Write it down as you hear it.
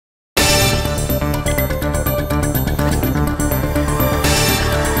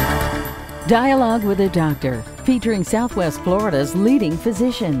Dialogue with a Doctor, featuring Southwest Florida's leading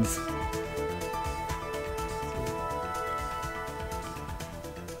physicians.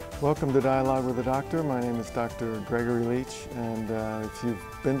 Welcome to Dialogue with a Doctor. My name is Dr. Gregory Leach, and if you've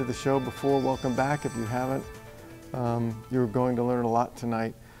been to the show before, welcome back. If you haven't, you're going to learn a lot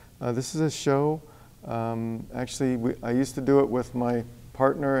tonight. This is a show, I used to do it with my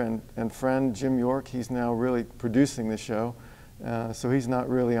partner and friend Jim York. He's now really producing the show, so he's not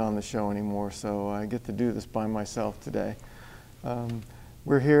really on the show anymore, so I get to do this by myself today.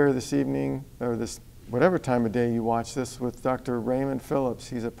 We're here this evening, or this whatever time of day you watch this, with Dr. Raymond Phillips.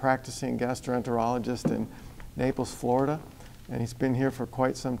 He's a practicing gastroenterologist in Naples, Florida, and he's been here for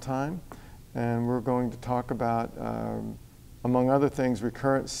quite some time. And we're going to talk about, among other things,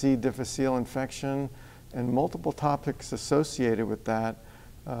 recurrent C. difficile infection and multiple topics associated with that.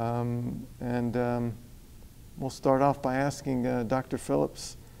 We'll start off by asking Dr.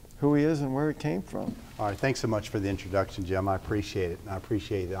 Phillips who he is and where he came from. All right, thanks so much for the introduction, Jim. I appreciate it. And I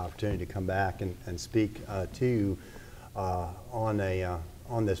appreciate the opportunity to come back and speak to you on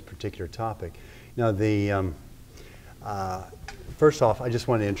this particular topic. You know, first off, I just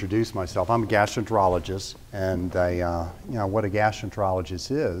want to introduce myself. I'm a gastroenterologist, and you know, what a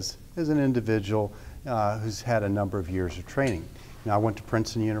gastroenterologist is an individual who's had a number of years of training. You know, I went to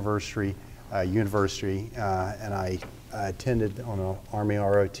Princeton University, and I attended on an Army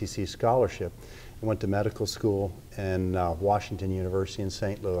ROTC scholarship. I went to medical school in Washington University in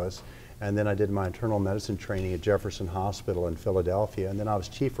St. Louis, and then I did my internal medicine training at Jefferson Hospital in Philadelphia, and then I was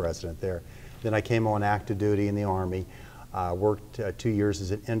chief resident there. Then I came on active duty in the Army, worked 2 years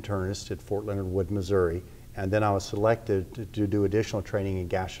as an internist at Fort Leonard Wood, Missouri, and then I was selected to do additional training in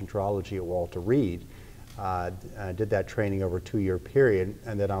gastroenterology at Walter Reed. I did that training over a 2-year period,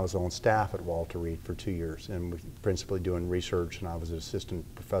 and then I was on staff at Walter Reed for 2 years, and principally doing research, and I was an assistant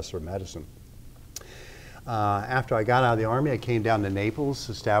professor of medicine. After I got out of the Army, I came down to Naples,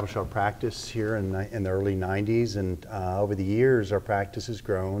 established our practice here in the early 90s, and over the years our practice has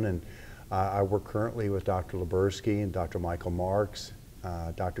grown, and I work currently with Dr. Libursky and Dr. Michael Marks,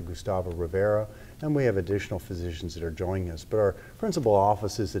 Dr. Gustavo Rivera, and we have additional physicians that are joining us. But our principal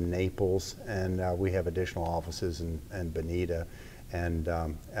office is in Naples, and we have additional offices in Bonita, and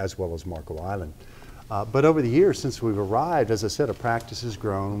as well as Marco Island. But over the years since we've arrived, as I said, our practice has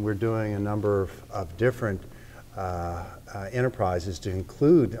grown. We're doing a number of different enterprises to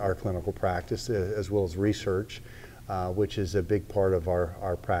include our clinical practice as well as research, which is a big part of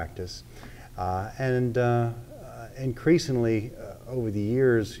our practice. Increasingly over the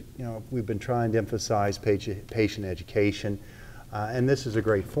years, you know, we've been trying to emphasize patient education, and this is a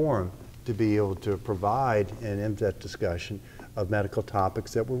great forum to be able to provide an in-depth discussion of medical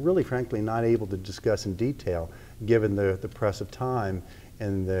topics that we're really frankly not able to discuss in detail given the press of time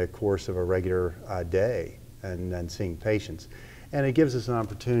in the course of a regular day and seeing patients. And it gives us an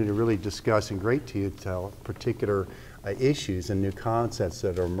opportunity to really discuss in great detail particular issues and new concepts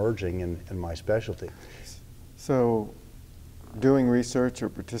that are emerging in my specialty. So doing research or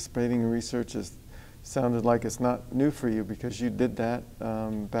participating in research sounded like it's not new for you, because you did that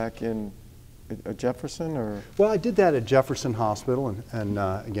back in Jefferson, or? Well, I did that at Jefferson Hospital and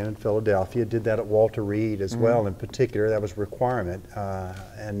again in Philadelphia. Did that at Walter Reed as well. In particular, that was a requirement,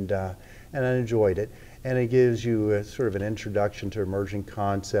 and I enjoyed it. And it gives you a sort of an introduction to emerging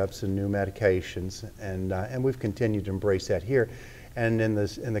concepts and new medications, and we've continued to embrace that here. And in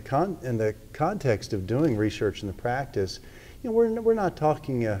the context of doing research in the practice, you know, we're not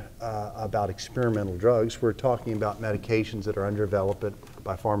talking about experimental drugs. We're talking about medications that are under development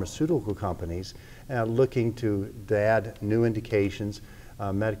by pharmaceutical companies, looking to add new indications,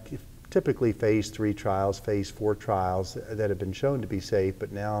 typically phase 3 trials, phase 4 trials that have been shown to be safe,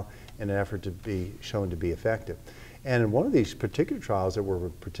 but now in an effort to be shown to be effective. And in one of these particular trials that we're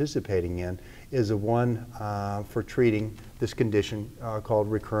participating in is the one for treating this condition called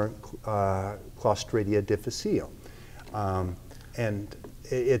recurrent Clostridia difficile. And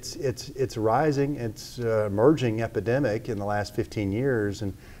it's rising, it's emerging epidemic in the last 15 years,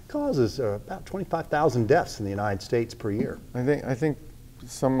 and causes about 25,000 deaths in the United States per year. I think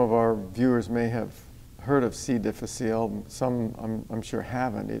some of our viewers may have heard of C. difficile. Some I'm sure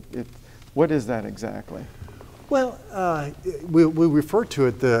haven't. What is that exactly? Well, we refer to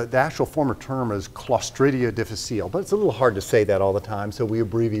it, the actual former term as Clostridia difficile, but it's a little hard to say that all the time, so we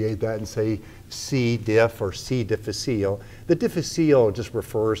abbreviate that and say C. diff or C. difficile. The difficile just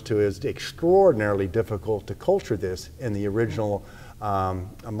refers to as extraordinarily difficult to culture this in the original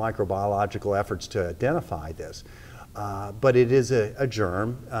microbiological efforts to identify this. But it is a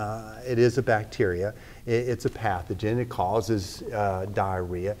germ, it is a bacteria, it's a pathogen, it causes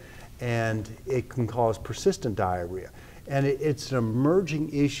diarrhea. and it can cause persistent diarrhea. And it's an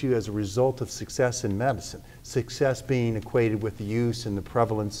emerging issue as a result of success in medicine. Success being equated with the use and the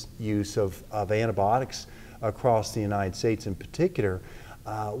prevalence use of antibiotics across the United States in particular.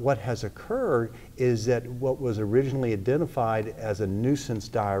 What has occurred is that what was originally identified as a nuisance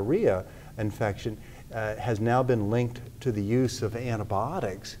diarrhea infection has now been linked to the use of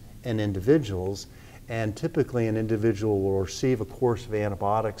antibiotics in individuals, and typically an individual will receive a course of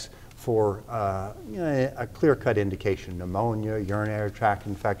antibiotics for a clear-cut indication, pneumonia, urinary tract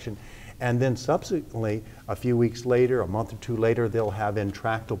infection, and then subsequently, a few weeks later, a month or two later, they'll have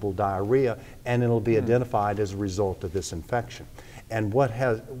intractable diarrhea, and it'll be identified as a result of this infection. And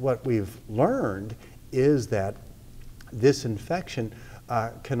what we've learned is that this infection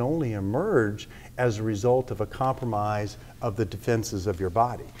can only emerge as a result of a compromise of the defenses of your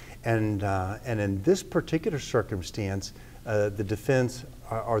body. And in this particular circumstance, the defense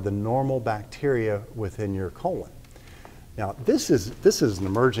are the normal bacteria within your colon. Now, this is an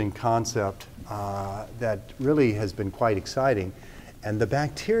emerging concept that really has been quite exciting, and the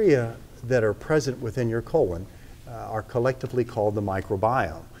bacteria that are present within your colon are collectively called the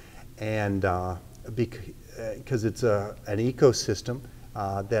microbiome, and because it's an ecosystem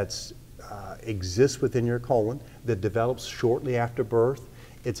that exists within your colon that develops shortly after birth.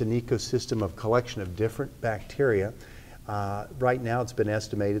 It's an ecosystem of collection of different bacteria. Right now it's been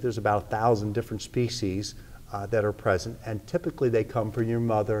estimated there's about 1,000 different species that are present, and typically they come from your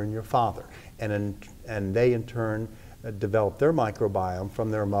mother and your father, and they in turn develop their microbiome from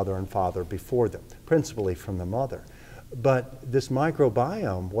their mother and father before them, principally from the mother. But this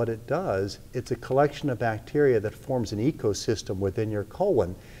microbiome, what it does, it's a collection of bacteria that forms an ecosystem within your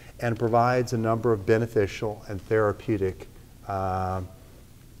colon and provides a number of beneficial and therapeutic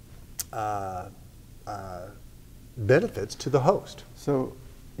benefits to the host. So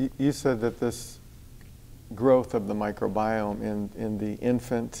you said that this growth of the microbiome in the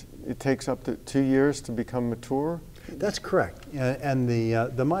infant, it takes up to 2 years to become mature? That's correct. And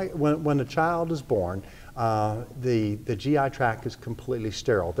when a child is born, the GI tract is completely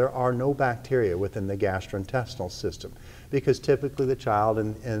sterile. There are no bacteria within the gastrointestinal system because typically the child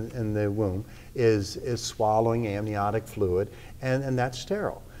in the womb is swallowing amniotic fluid, and that's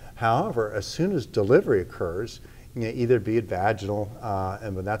sterile. However, as soon as delivery occurs, either be it vaginal,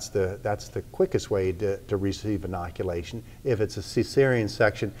 and that's the quickest way to receive inoculation. If it's a cesarean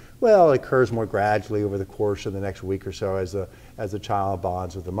section, well, it occurs more gradually over the course of the next week or so as the child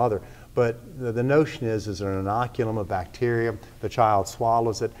bonds with the mother. But the notion is an inoculum of bacteria. The child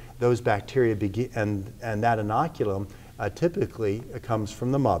swallows it. Those bacteria begin, and that inoculum typically comes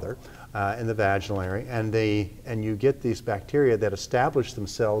from the mother in the vaginal area, and you get these bacteria that establish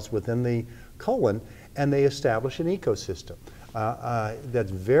themselves within the colon, and they establish an ecosystem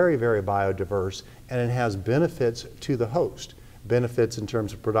that's very, very biodiverse, and it has benefits to the host. Benefits in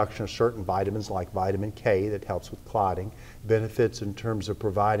terms of production of certain vitamins like vitamin K that helps with clotting. Benefits in terms of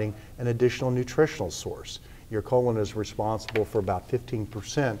providing an additional nutritional source. Your colon is responsible for about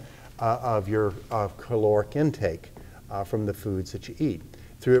 15% of your caloric intake from the foods that you eat.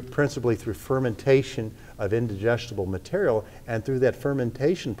 Principally through fermentation of indigestible material, and through that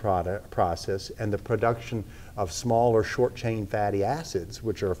fermentation process and the production of small or short-chain fatty acids,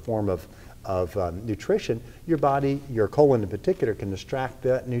 which are a form of nutrition, your body, your colon in particular, can extract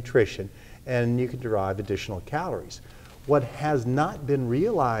that nutrition, and you can derive additional calories. What has not been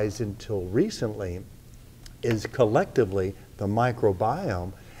realized until recently is collectively the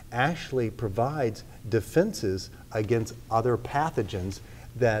microbiome actually provides defenses against other pathogens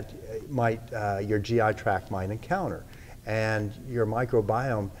that your GI tract might encounter. And your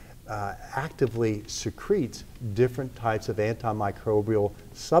microbiome actively secretes different types of antimicrobial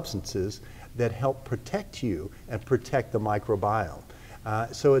substances that help protect you and protect the microbiome.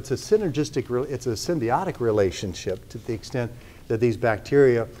 So it's a symbiotic relationship to the extent that these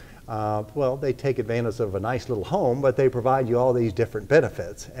bacteria, well, they take advantage of a nice little home, but they provide you all these different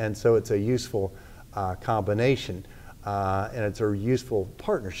benefits. And so it's a useful combination. And it's a useful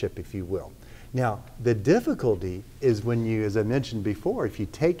partnership, if you will. Now, the difficulty is when you, as I mentioned before, if you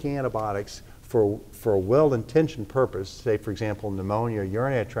take antibiotics for a well-intentioned purpose, say, for example, pneumonia or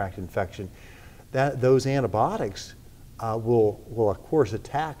urinary tract infection, those antibiotics will, of course,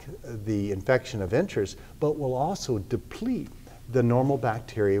 attack the infection of interest, but will also deplete the normal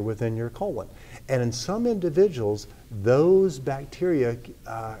bacteria within your colon. And in some individuals, those bacteria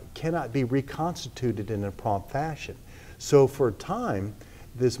cannot be reconstituted in a prompt fashion. So for a time,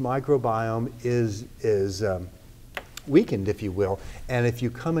 this microbiome is weakened, if you will, and if you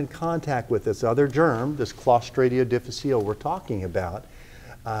come in contact with this other germ, this Clostridium difficile we're talking about,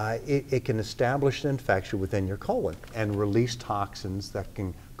 it can establish an infection within your colon and release toxins that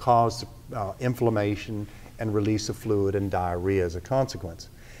can cause inflammation and release of fluid and diarrhea as a consequence.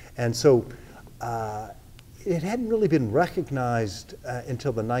 And so it hadn't really been recognized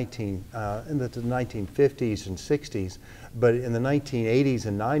until the 1950s and 60s, but in the 1980s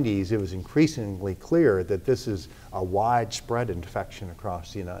and 90s it was increasingly clear that this is a widespread infection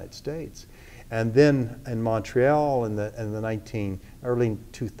across the United States. And then in Montreal in the early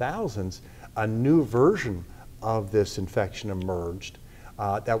 2000s, a new version of this infection emerged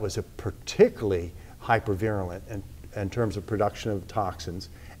that was a particularly hypervirulent in terms of production of toxins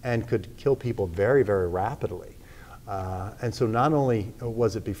and could kill people very, very rapidly. And so not only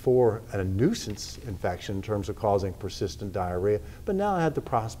was it before a nuisance infection in terms of causing persistent diarrhea, but now it had the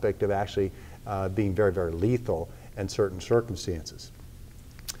prospect of actually being very, very lethal in certain circumstances.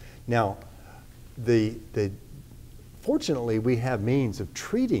 Now, fortunately, we have means of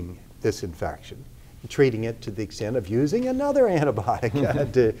treating this infection, treating it to the extent of using another antibiotic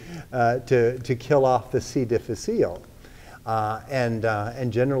to kill off the C. difficile.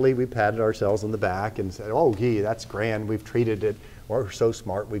 And generally, we patted ourselves on the back and said, oh, gee, that's grand, we've treated it, we're so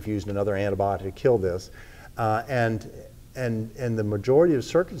smart, we've used another antibiotic to kill this. And in the majority of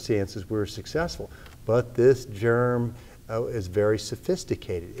circumstances, we were successful. But this germ is very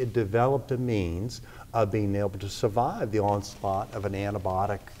sophisticated. It developed a means of being able to survive the onslaught of an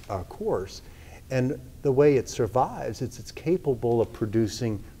antibiotic course. And the way it survives is it's capable of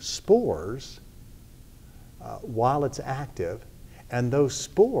producing spores while it's active. And those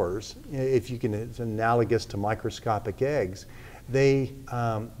spores, if you can, it's analogous to microscopic eggs, they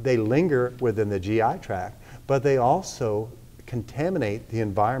linger within the GI tract, but they also contaminate the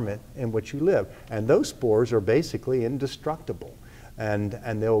environment in which you live. And those spores are basically indestructible. And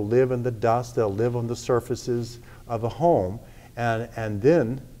they'll live in the dust, they'll live on the surfaces of a home. And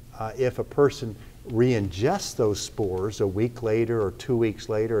then if a person re-ingests those spores a week later or 2 weeks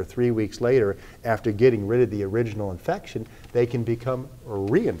later or 3 weeks later after getting rid of the original infection, they can become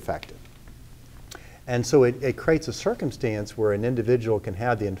reinfected. And so it creates a circumstance where an individual can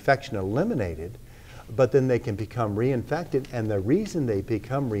have the infection eliminated, but then they can become reinfected. And the reason they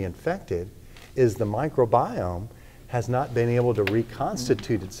become reinfected is the microbiome has not been able to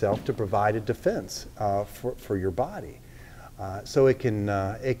reconstitute itself to provide a defense for your body. So you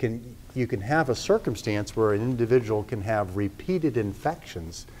can have a circumstance where an individual can have repeated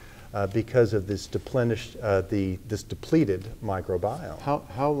infections because of this this depleted microbiome.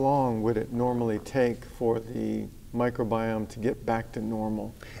 How long would it normally take for the microbiome to get back to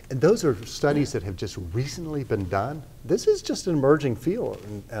normal? And those are studies that have just recently been done. This is just an emerging field,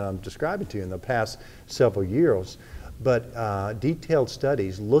 and I'm describing to you in the past several years. But detailed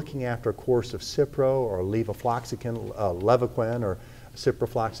studies looking after a course of Cipro or levofloxacin, Levaquin or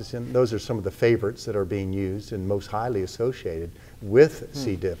ciprofloxacin, those are some of the favorites that are being used and most highly associated with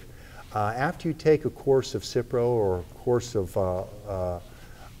C. diff. After you take a course of Cipro or a course of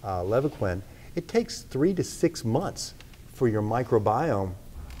Levaquin, it takes 3 to 6 months for your microbiome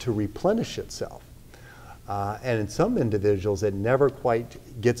to replenish itself. And in some individuals, it never quite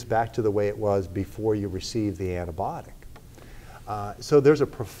gets back to the way it was before you receive the antibiotic. So there's a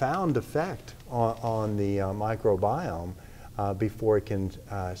profound effect on the microbiome before it can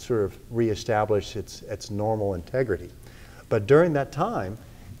sort of reestablish its normal integrity. But during that time,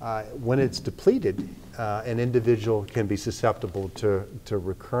 when it's depleted, an individual can be susceptible to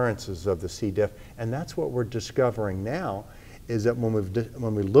recurrences of the C. diff. And that's what we're discovering now, is that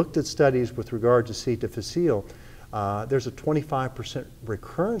when we looked at studies with regard to C. difficile, there's a 25%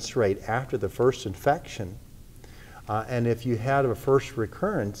 recurrence rate after the first infection. And if you had a first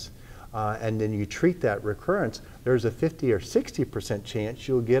recurrence and then you treat that recurrence, there's a 50 or 60% chance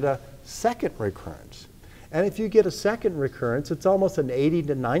you'll get a second recurrence. And if you get a second recurrence, it's almost an 80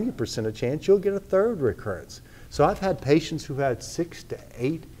 to 90% chance you'll get a third recurrence. So I've had patients who had 6 to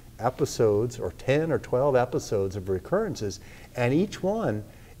 8 episodes or 10 or 12 episodes of recurrences, and each one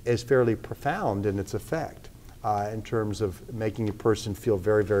is fairly profound in its effect in terms of making a person feel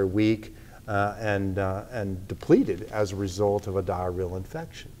very, very weak and depleted as a result of a diarrheal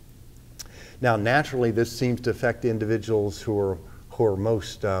infection. Now, naturally, this seems to affect the individuals who are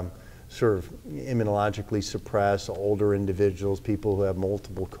most sort of immunologically suppressed, older individuals, people who have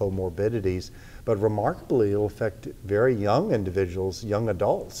multiple comorbidities, but remarkably, it'll affect very young individuals, young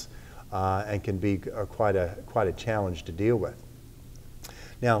adults, and can be quite a challenge to deal with.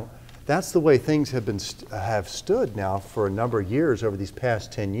 Now, that's the way things have stood now for a number of years over these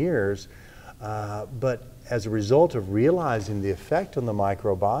past 10 years, but as a result of realizing the effect on the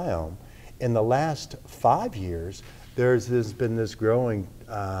microbiome, in the last 5 years, there's been this growing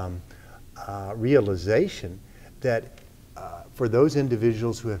realization that for those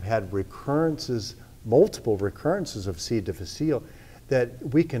individuals who have had recurrences, multiple recurrences of C. difficile, that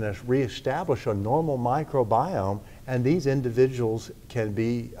we can reestablish a normal microbiome, and these individuals can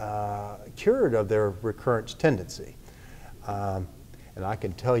be cured of their recurrence tendency. And I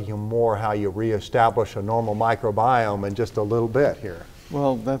can tell you more how you reestablish a normal microbiome in just a little bit here.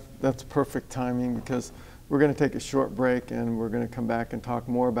 Well, that's perfect timing, because we're going to take a short break and we're going to come back and talk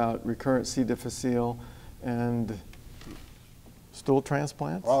more about recurrent C. difficile and stool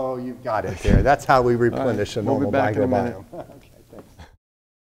transplants. Oh, you've got it there. That's how we replenish a normal microbiome. Okay, thanks.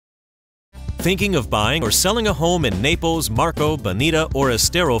 Thinking of buying or selling a home in Naples, Marco, Bonita, or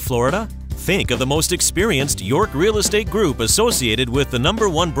Estero, Florida? Think of the most experienced York real estate group associated with the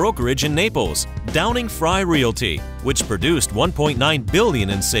 #1 brokerage in Naples, Downing Fry Realty, which produced $1.9 billion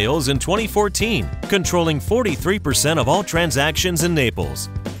in sales in 2014, controlling 43% of all transactions in Naples.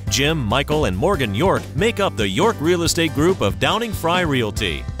 Jim, Michael, and Morgan York make up the York Real Estate Group of Downing Fry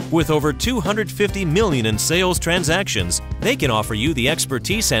Realty. With over $250 million in sales transactions, they can offer you the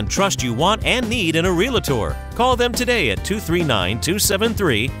expertise and trust you want and need in a realtor. Call them today at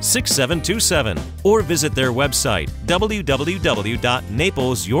 239-273-6727 or visit their website,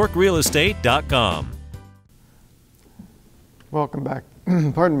 www.naplesyorkrealestate.com. Welcome back.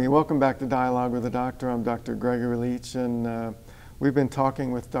 Pardon me. Welcome back to Dialogue with the Doctor. I'm Dr. Gregory Leach, and we've been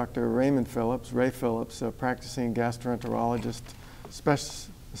talking with Dr. Raymond Phillips, Ray Phillips, a practicing gastroenterologist,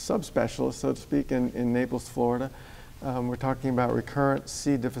 subspecialist, so to speak, in Naples, Florida. We're talking about recurrent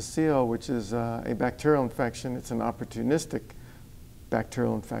C. difficile, which is a bacterial infection. It's an opportunistic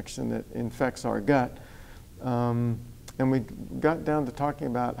bacterial infection that infects our gut. And we got down to talking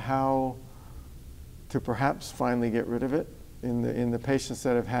about how to perhaps finally get rid of it in the patients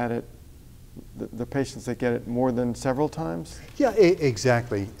that have had it, the patients that get it more than several times? Yeah,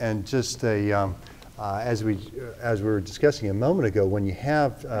 exactly. And just as we were discussing a moment ago, when you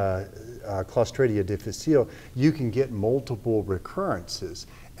have Clostridia difficile, you can get multiple recurrences,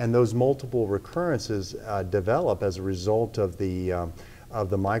 and those multiple recurrences develop as a result of the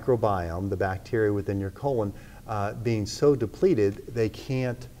microbiome, the bacteria within your colon, being so depleted they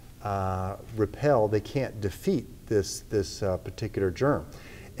can't repel, they can't defeat this particular germ.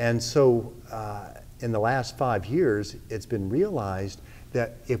 And so in the last 5 years, it's been realized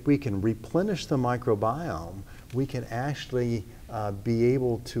that if we can replenish the microbiome, we can actually be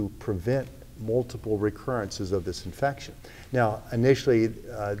able to prevent multiple recurrences of this infection. Now, initially,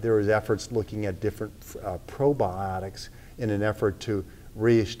 there was efforts looking at different probiotics in an effort to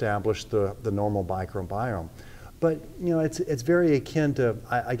reestablish the normal microbiome. But you know, it's very akin to,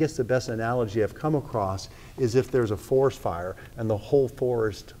 I guess the best analogy I've come across is if there's a forest fire and the whole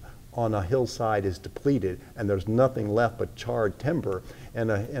forest on a hillside is depleted and there's nothing left but charred timber, and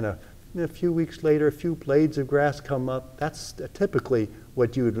a few weeks later a few blades of grass come up. That's typically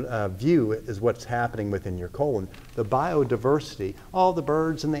what you would view as what's happening within your colon. The biodiversity, all the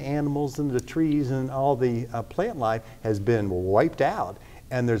birds and the animals and the trees and all the plant life has been wiped out,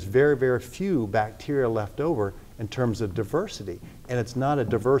 and there's very, very few bacteria left over in terms of diversity, and it's not a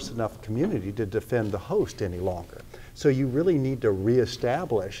diverse enough community to defend the host any longer. So you really need to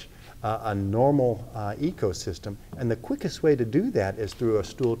reestablish a normal ecosystem, and the quickest way to do that is through a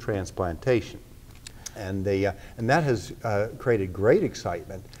stool transplantation. And that has created great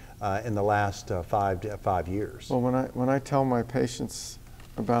excitement in the last 5 years. Well, when I tell my patients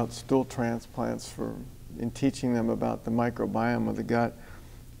about stool transplants in teaching them about the microbiome of the gut,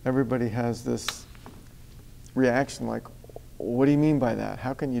 everybody has this reaction like, what do you mean by that?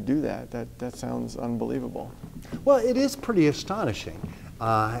 How can you do that? That sounds unbelievable. Well, it is pretty astonishing.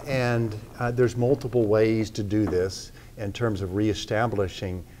 And there's multiple ways to do this in terms of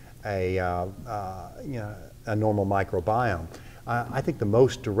reestablishing a normal microbiome. I think the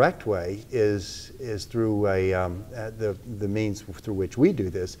most direct way is through the means through which we do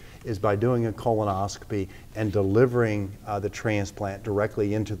this is by doing a colonoscopy and delivering the transplant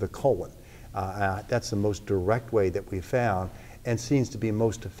directly into the colon. That's the most direct way that we've found, and seems to be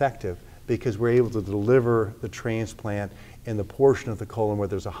most effective because we're able to deliver the transplant in the portion of the colon where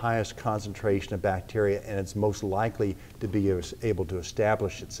there's the highest concentration of bacteria and it's most likely to be able to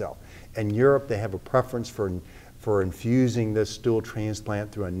establish itself. In Europe, they have a preference for infusing this stool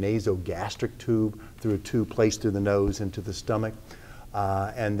transplant through a nasogastric tube, through a tube placed through the nose into the stomach.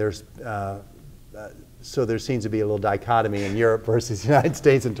 So there seems to be a little dichotomy in Europe versus the United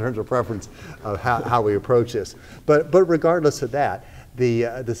States in terms of preference of how we approach this. But regardless of that,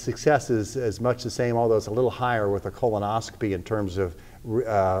 the success is as much the same, although it's a little higher with a colonoscopy in terms of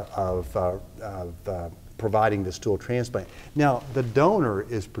providing the stool transplant. Now, the donor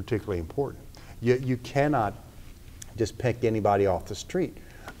is particularly important. You cannot just pick anybody off the street.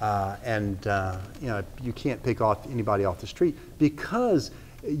 You can't pick off anybody off the street because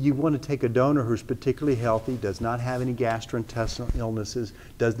you want to take a donor who's particularly healthy, does not have any gastrointestinal illnesses,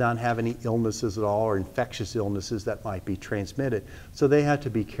 does not have any illnesses at all or infectious illnesses that might be transmitted. So they have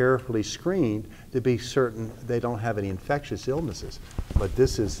to be carefully screened to be certain they don't have any infectious illnesses. But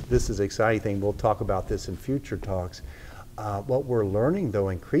this is an exciting thing. We'll talk about this in future talks. What we're learning, though,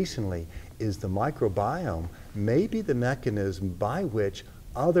 increasingly is the microbiome may be the mechanism by which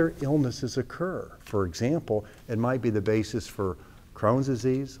other illnesses occur. For example, it might be the basis for Crohn's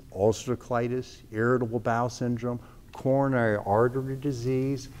disease, ulcerative colitis, irritable bowel syndrome, coronary artery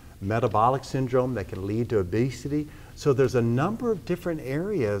disease, metabolic syndrome that can lead to obesity. So there's a number of different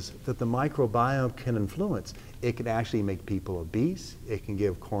areas that the microbiome can influence. It can actually make people obese. It can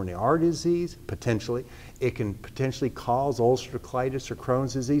give coronary artery disease, potentially. It can potentially cause ulcerative colitis or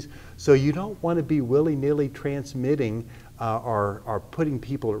Crohn's disease. So you don't want to be willy-nilly transmitting or putting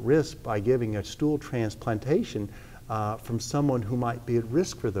people at risk by giving a stool transplantation from someone who might be at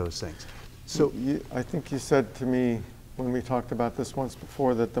risk for those things. So I think you said to me when we talked about this once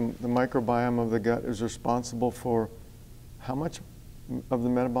before that the microbiome of the gut is responsible for how much of the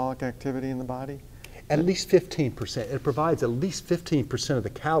metabolic activity in the body? At least 15%. It provides at least 15% of the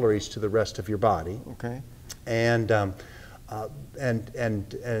calories to the rest of your body. Okay. And a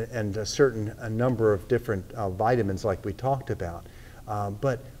number of different vitamins like we talked about.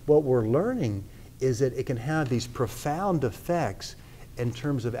 But what we're learning is that it can have these profound effects in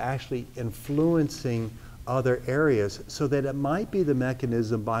terms of actually influencing other areas so that it might be the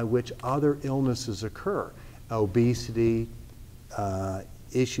mechanism by which other illnesses occur. Obesity,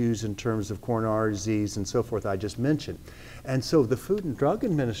 issues in terms of coronary artery disease and so forth I just mentioned. And so the Food and Drug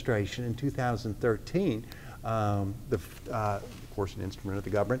Administration in 2013, of course an instrument of the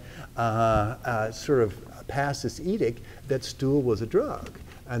government, sort of passed this edict that stool was a drug.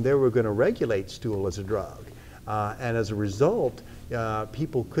 And they were going to regulate stool as a drug. And as a result,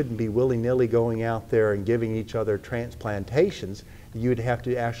 people couldn't be willy-nilly going out there and giving each other transplantations. You'd have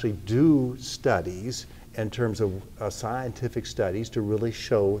to actually do studies in terms of scientific studies to really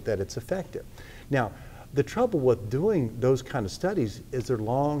show that it's effective. Now, the trouble with doing those kind of studies is they're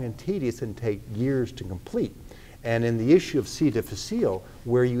long and tedious and take years to complete. And in the issue of C. difficile,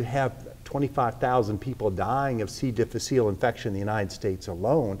 where you have 25,000 people dying of C. difficile infection in the United States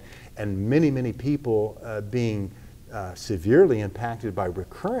alone, and many, many people being severely impacted by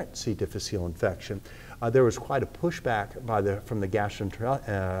recurrent C. difficile infection, there was quite a pushback from the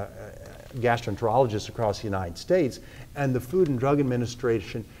gastroenterologists across the United States, and the Food and Drug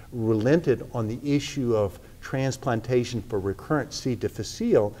Administration relented on the issue of transplantation for recurrent C.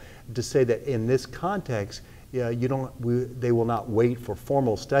 difficile to say that in this context, they will not wait for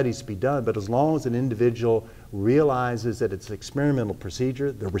formal studies to be done, but as long as an individual realizes that it's an experimental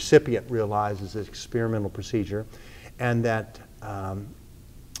procedure, the recipient realizes it's an experimental procedure, and that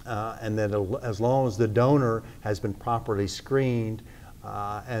as long as the donor has been properly screened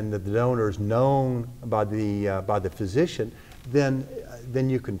and that the donor is known by the physician, then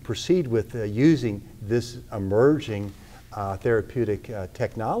you can proceed with using this emerging therapeutic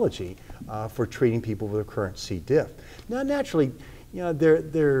technology for treating people with recurrent C. diff. Now, naturally,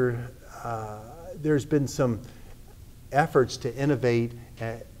 there's been some efforts to innovate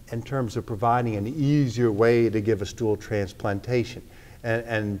in terms of providing an easier way to give a stool transplantation,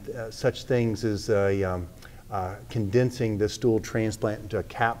 and such things as condensing the stool transplant into a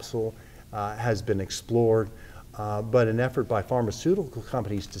capsule has been explored. But an effort by pharmaceutical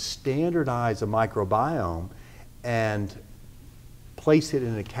companies to standardize a microbiome and place it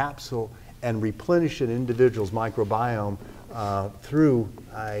in a capsule and replenish an individual's microbiome through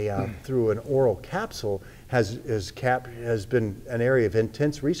an oral capsule has been an area of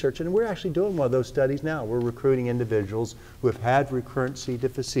intense research, and we're actually doing one of those studies now. We're recruiting individuals who have had recurrent C.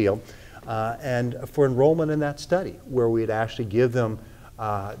 difficile and for enrollment in that study, where we'd actually give them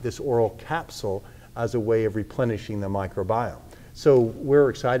this oral capsule as a way of replenishing the microbiome. So we're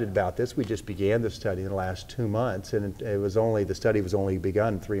excited about this. We just began the study in the last 2 months, and the study was only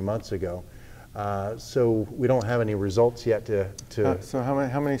begun 3 months ago. So we don't have any results yet So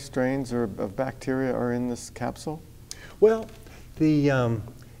how many strains of bacteria are in this capsule? Well, in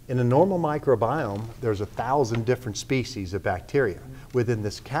a normal microbiome, there's 1,000 different species of bacteria. Within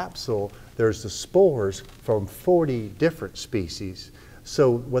this capsule, there's the spores from 40 different species. So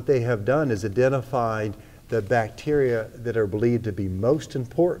what they have done is identified the bacteria that are believed to be most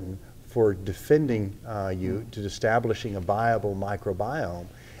important for defending you, to establishing a viable microbiome.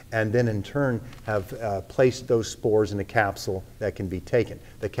 and then in turn have placed those spores in a capsule that can be taken.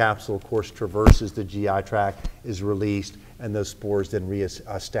 The capsule, of course, traverses the GI tract, is released, and those spores then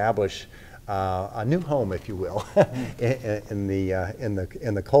reestablish a new home, if you will, in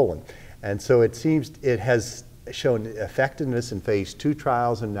the colon. And so it seems it has shown effectiveness in phase 2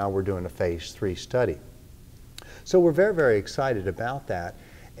 trials, and now we're doing a phase 3 study. So we're very, very excited about that.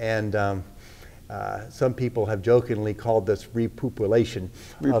 And some people have jokingly called this repopulation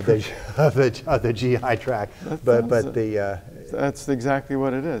of the GI tract. That's exactly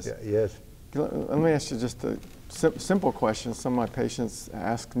what it is. Yes. Let me ask you just a simple question some of my patients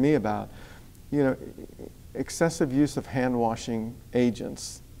ask me about. You know, excessive use of hand washing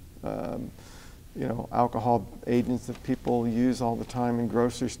agents, you know, alcohol agents that people use all the time in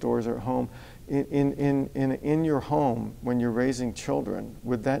grocery stores or at home. In your home, when you're raising children,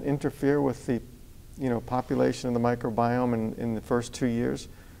 would that interfere with the, you know, population of the microbiome in the first 2 years?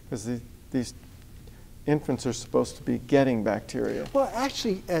 Because these infants are supposed to be getting bacteria. Well,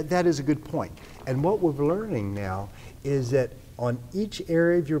 actually, that is a good point. And what we're learning now is that on each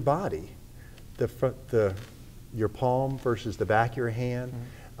area of your body, your palm versus the back of your hand,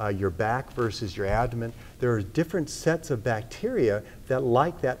 your back versus your abdomen, there are different sets of bacteria that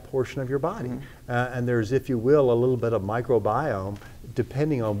like that portion of your body. And there's, if you will, a little bit of microbiome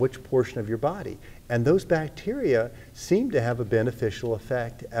depending on which portion of your body. And those bacteria seem to have a beneficial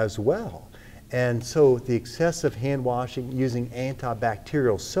effect as well. And so the excessive hand washing using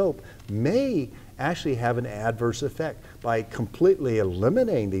antibacterial soap may actually have an adverse effect by completely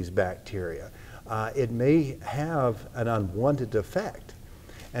eliminating these bacteria. It may have an unwanted effect.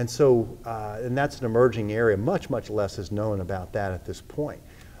 And so, and that's an emerging area. Much less is known about that at this point.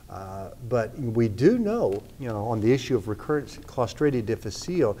 But we do know, you know, on the issue of recurrent Clostridia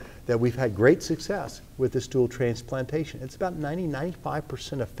difficile, that we've had great success with this stool transplantation. It's about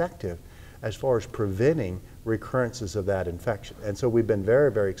 90–95% effective as far as preventing recurrences of that infection. And so we've been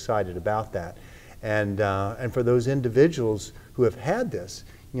very, very excited about that. And for those individuals who have had this,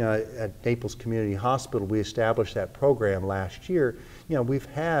 you know, at Naples Community Hospital, we established that program last year. You know, we've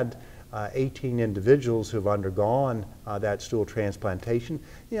had 18 individuals who've undergone that stool transplantation,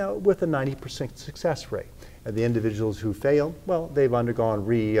 you know, with a 90% success rate. And the individuals who failed, well, they've undergone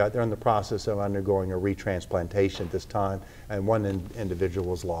they're in the process of undergoing a retransplantation at this time, and one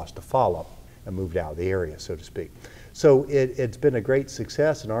individual was lost to follow-up and moved out of the area, so to speak. So it's been a great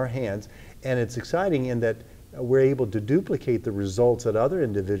success in our hands, and it's exciting in that we're able to duplicate the results that other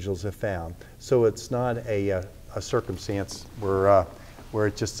individuals have found. So it's not a circumstance where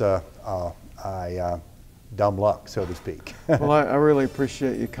it's just dumb luck, so to speak. Well, I really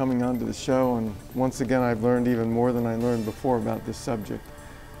appreciate you coming on to the show, and once again I've learned even more than I learned before about this subject.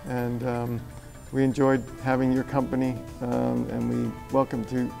 And we enjoyed having your company, and we welcome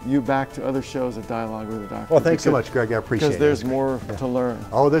you back to other shows at Dialogue with the Doctor. Well, thanks so much, Greg. I appreciate it. Because there's more to learn.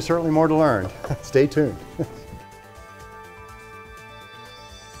 Oh, there's certainly more to learn. Stay tuned.